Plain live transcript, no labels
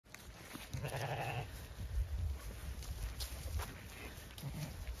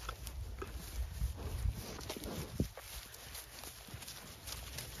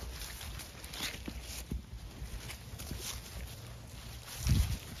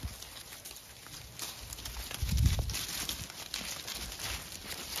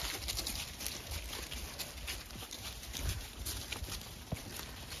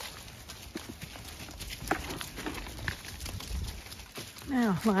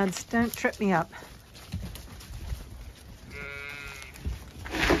Now, lads, don't trip me up.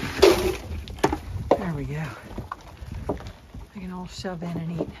 There we go. I can all shove in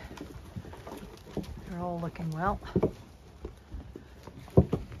and eat. They're all looking well.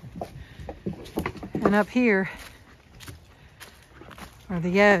 And up here are the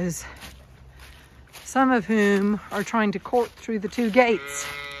ewes, some of whom are trying to court through the 2 gates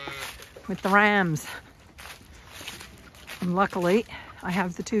with the rams. And luckily, I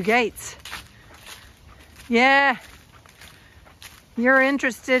have the 2 gates. Yeah, you're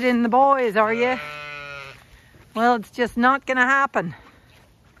interested in the boys, are you? Well, it's just not gonna happen.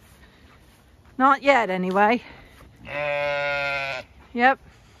 Not yet, anyway. Yep.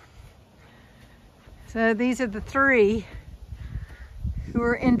 So these are the 3 who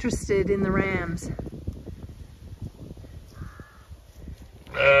are interested in the rams.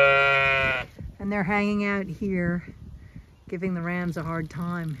 And they're hanging out here, giving the rams a hard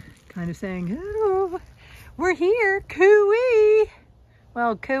time, kind of saying, oh, we're here, cooey.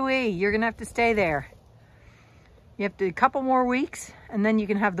 Well, cooey, you're gonna have to stay there. You have to a couple more weeks and then you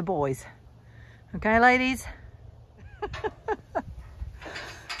can have the boys. Okay, ladies?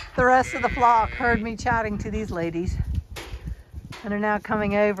 The rest of the flock heard me chatting to these ladies and are now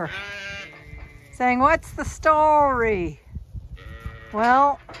coming over saying, what's the story?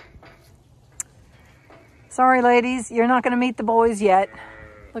 Well, sorry ladies, you're not going to meet the boys yet.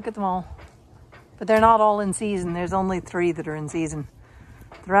 Look at them all. But they're not all in season. There's only 3 that are in season.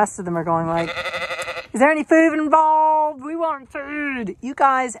 The rest of them are going like, is there any food involved? We want food. You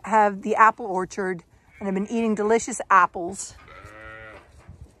guys have the apple orchard and have been eating delicious apples.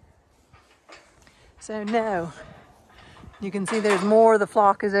 So no, you can see there's more. The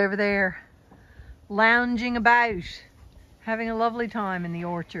flock is over there, lounging about, having a lovely time in the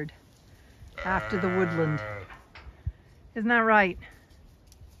orchard after the woodland. Isn't that right?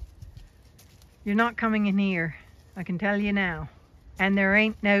 You're not coming in here, I can tell you now. And there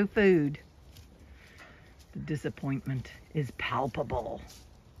ain't no food. The disappointment is palpable.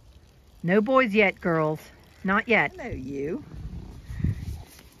 No boys yet, girls. Not yet. Hello, you.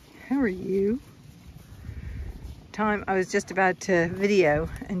 Who are you? I was just about to video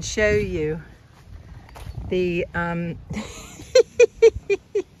and show you the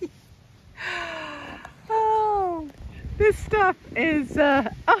oh, this stuff is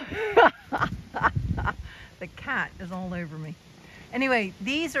the cat is all over me. Anyway,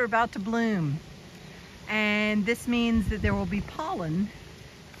 these are about to bloom, and this means that there will be pollen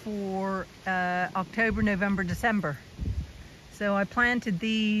for October, November, December. So I planted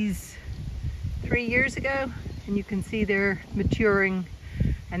these 3 years ago, and you can see they're maturing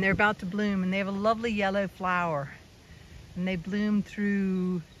and they're about to bloom, and they have a lovely yellow flower, and they bloom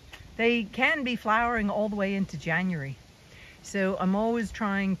through, they can be flowering all the way into January. So I'm always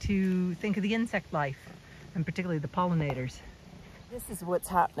trying to think of the insect life, and particularly the pollinators. This is what's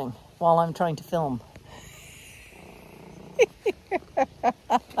happening while I'm trying to film.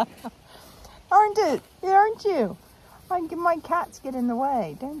 Aren't it? Aren't you? My cats get in the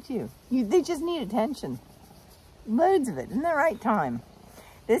way, don't you? They just need attention. Loads of it in the right time.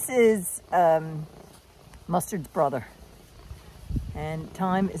 This is Mustard's brother. And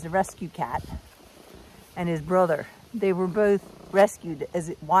Time is a rescue cat. And his brother. They were both rescued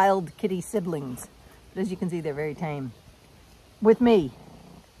as wild kitty siblings. But as you can see, they're very tame. With me.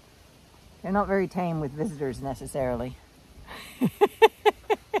 They're not very tame with visitors necessarily.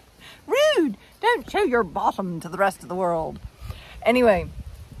 Rude! Don't show your bottom to the rest of the world. Anyway,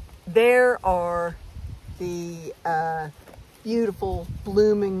 there are the beautiful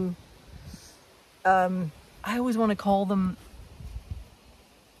blooming, I always want to call them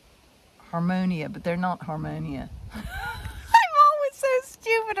Harmonia, but they're not Harmonia. I'm always so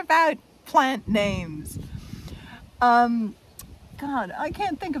stupid about plant names. God, I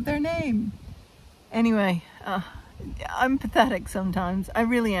can't think of their name. Anyway, I'm pathetic sometimes. I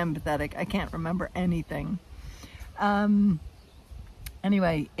really am pathetic. I can't remember anything. Anyway,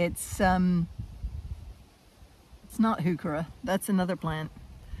 it's not heuchera. That's another plant.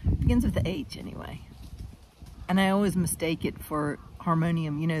 It begins with the H anyway. And I always mistake it for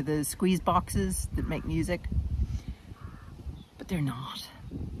harmonium. You know, the squeeze boxes that make music. But they're not.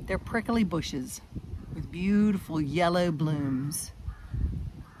 They're prickly bushes with beautiful yellow blooms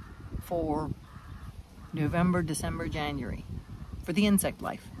for November, December, January. For the insect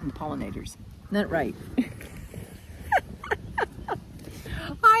life and the pollinators. Isn't that right?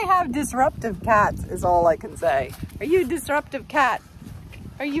 I have disruptive cats is all I can say. Are you a disruptive cat?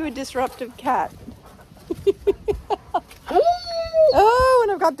 Are you a disruptive cat? Oh,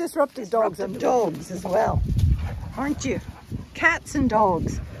 and I've got disruptive dogs and dogs as well. Aren't you? cats and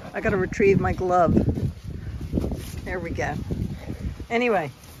dogs. I gotta retrieve my glove. There we go.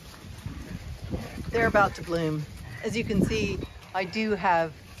 Anyway, they're about to bloom. As you can see, I do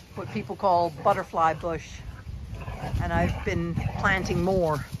have what people call butterfly bush, and I've been planting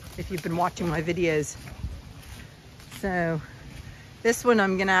more if you've been watching my videos. So this one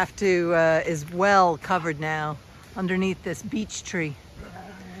I'm gonna have to, is well covered now underneath this beech tree.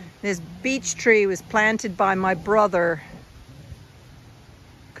 This beech tree was planted by my brother,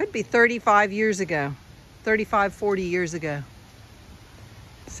 could be 35 years ago, 35, 40 years ago.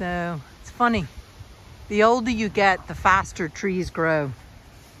 So it's funny. The older you get, the faster trees grow.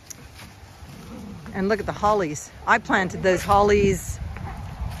 And look at the hollies. I planted those hollies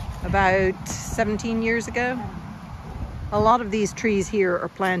about 17 years ago. A lot of these trees here are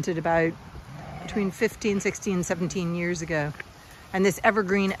planted about between 15, 16, 17 years ago. And this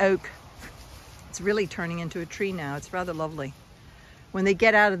evergreen oak, it's really turning into a tree now. It's rather lovely. When they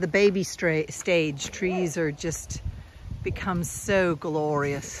get out of the baby stage, trees are just become so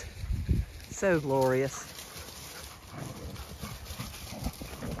glorious. So glorious.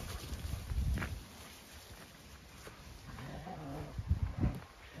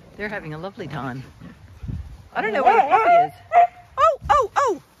 They're having a lovely time. I don't know where the puppy is. Oh, oh,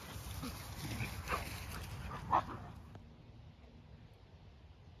 oh!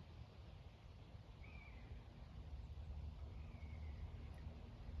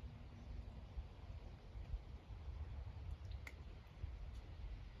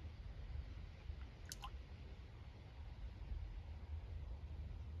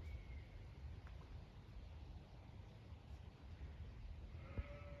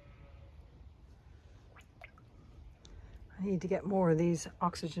 I need to get more of these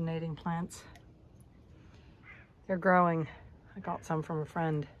oxygenating plants. They're growing. I got some from a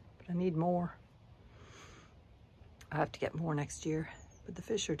friend, but I need more. I have to get more next year, but the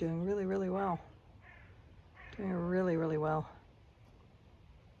fish are doing really, really well. Doing really, really well.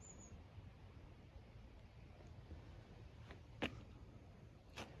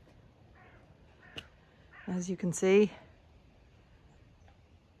 As you can see,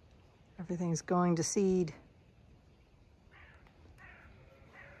 everything's going to seed.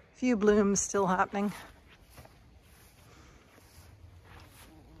 Few blooms still happening.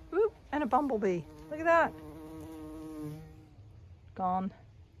 Ooh, and a bumblebee. Look at that. Gone.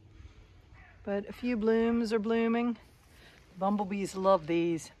 But a few blooms are blooming. Bumblebees love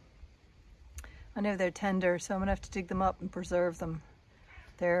these. I know they're tender, so I'm gonna have to dig them up and preserve them.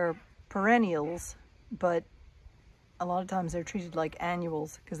 They're perennials, but a lot of times they're treated like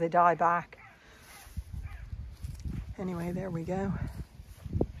annuals because they die back. Anyway, there we go.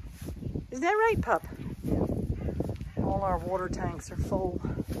 Isn't that right, pup? Yeah. All our water tanks are full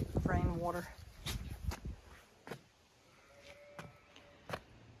of rainwater.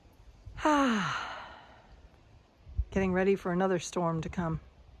 Getting ready for another storm to come.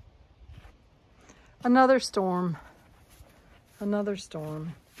 Another storm. Another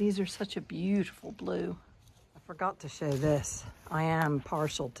storm. These are such a beautiful blue. I forgot to show this. I am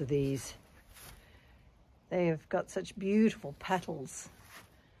partial to these. They have got such beautiful petals.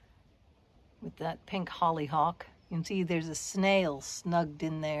 With that pink hollyhock. You can see there's a snail snugged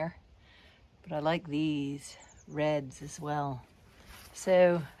in there. But I like these reds as well.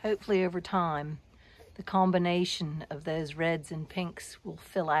 So hopefully over time, the combination of those reds and pinks will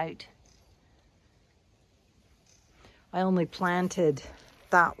fill out. I only planted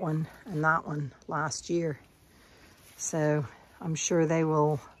that one and that one last year. So I'm sure they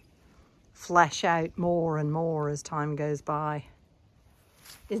will flesh out more and more as time goes by.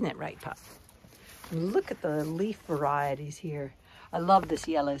 Isn't it right, pup? Look at the leaf varieties here. I love this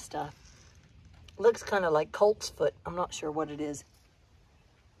yellow stuff. Looks kind of like colt's foot. I'm not sure what it is.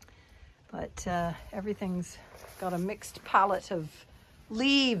 But everything's got a mixed palette of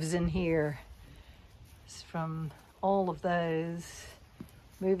leaves in here. It's from all of those.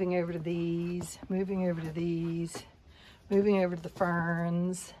 Moving over to these, moving over to these, moving over to the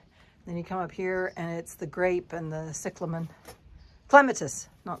ferns. Then you come up here and it's the grape and the cyclamen. Clematis,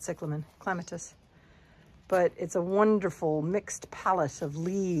 not cyclamen, clematis. But it's a wonderful mixed palette of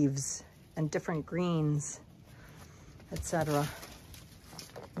leaves and different greens, etc.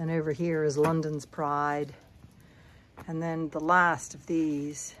 And over here is London's Pride. And then the last of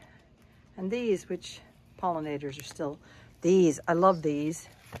these. And these, which pollinators are still, these, I love these.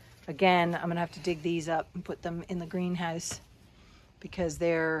 Again, I'm gonna have to dig these up and put them in the greenhouse because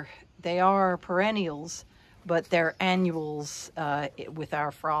they are perennials, but they're annuals with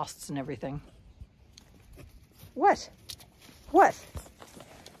our frosts and everything. What? What?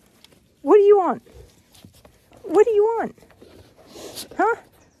 What do you want? What do you want? Huh?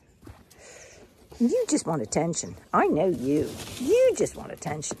 You just want attention. I know you. You just want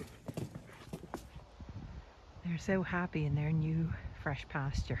attention. They're so happy in their new fresh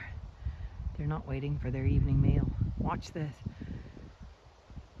pasture. They're not waiting for their evening meal. Watch this.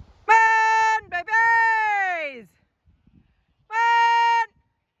 Come on, babies! Come on!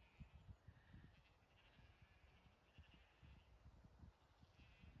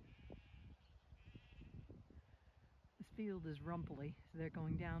 This field is rumply, so they're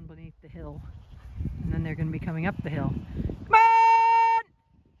going down beneath the hill. And then they're going to be coming up the hill. Come on!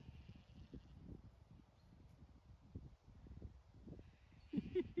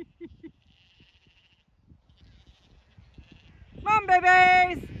 Come on,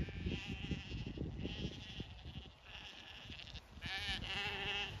 babies!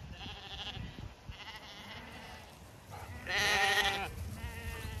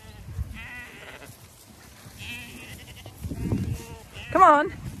 Come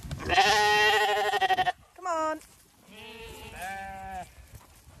on. Come on.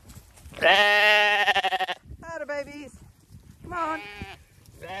 Atta babies. Come on.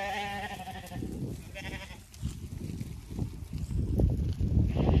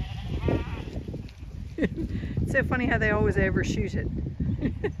 It's so funny how they always overshoot it.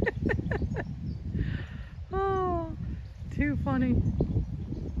 Oh, too funny.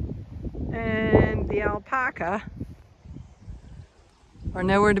 And the alpaca are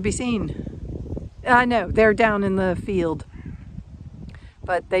nowhere to be seen. I know, they're down in the field,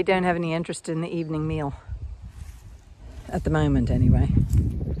 but they don't have any interest in the evening meal. At the moment, anyway.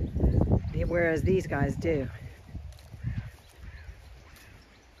 Whereas these guys do.